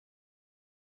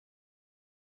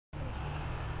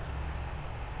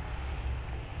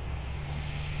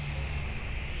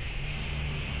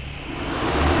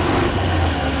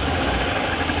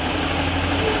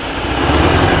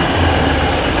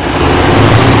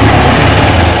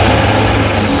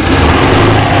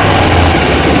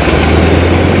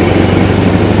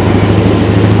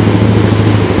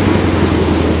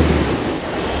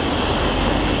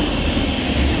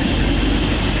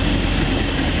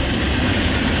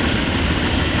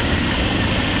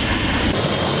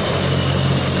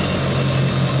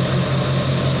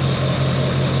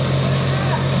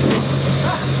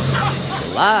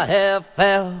I have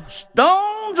fell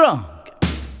stone drunk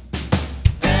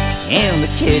in the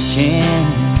kitchen.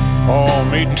 Oh,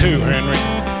 me too, Henry.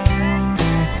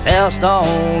 Fell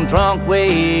stone drunk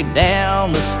way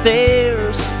down the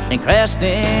stairs and crashed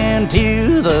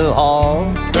into the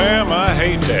hall. Damn, I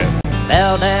hate that.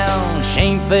 Fell down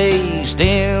shamefaced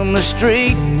in the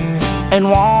street,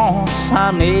 and once I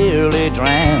nearly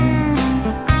drowned.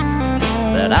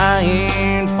 But I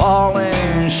ain't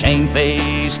falling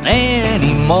shamefaced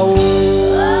anymore.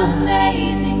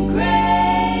 Amazing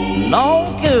grace.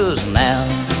 No, 'cause now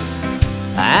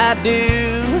I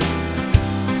do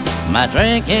my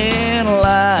drinking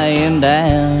lying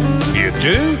down. You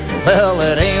do? Well,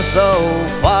 it ain't so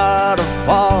far to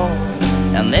fall,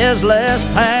 and there's less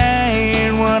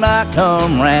pain when I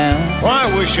come round. Well, I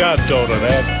wish I'd thought of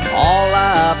that. All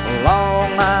life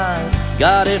long I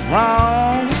got it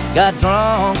wrong, got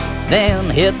drunk, then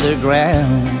hit the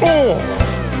ground. Oh,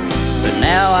 But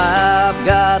now I've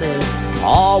got it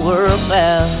all worked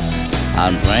out.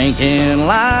 I'm drinking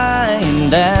lying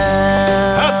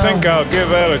down. I think I'll give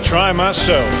that a try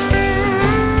myself.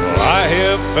 Well, I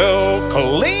have felt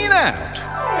clean out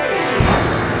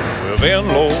with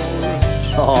in-laws.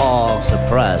 Oh,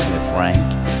 surprise me, Frank.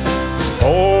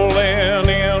 Falling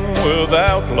in with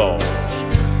outlaws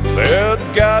that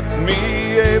got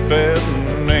me a bad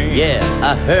name. Yeah,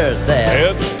 I heard that.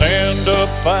 Had stand-up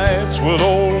fights with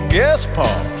old gas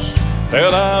pumps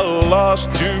that I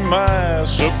lost to my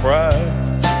surprise.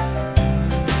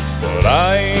 But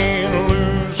I ain't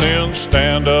losing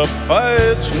stand-up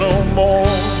fights no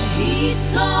more. He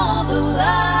saw the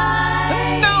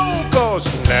light. No, 'cause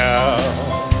now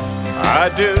I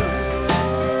do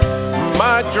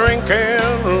my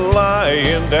drinking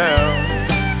lying down.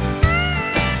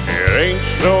 It ain't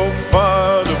so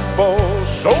far to fall,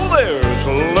 so there's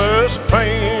less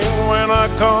pain when I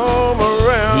come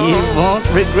around. You won't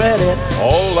regret it.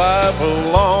 All life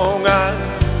long I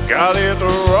got it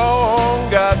wrong,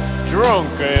 got drunk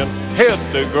and hit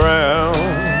the ground.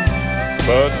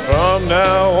 But from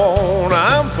now on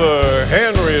I'm for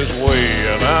Henry's way,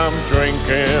 and I'm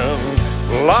drinking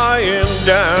lying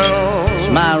down. It's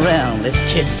my round, let's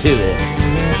get to it.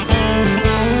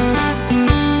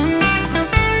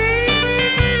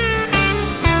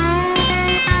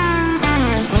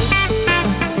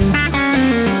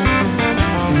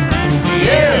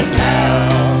 Yeah, now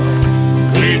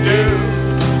we do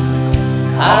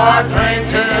our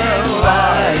drinking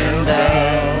lying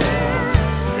down.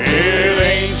 It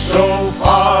ain't so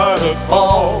far to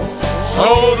fall, so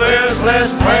there's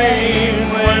less pain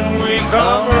when we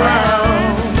come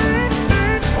around.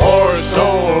 For so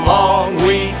long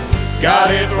we got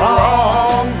it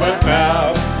wrong, but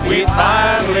now we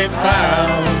finally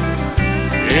found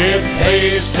it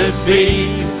pays to be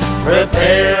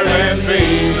prepared and be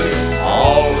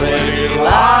already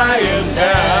lying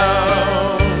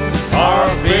down. Our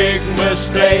big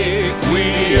mistake we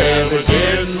ever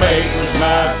did make was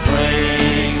not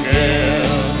drinking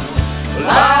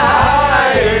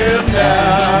lying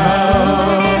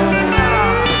down.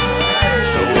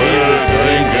 So we're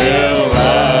drinking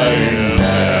lying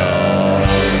down.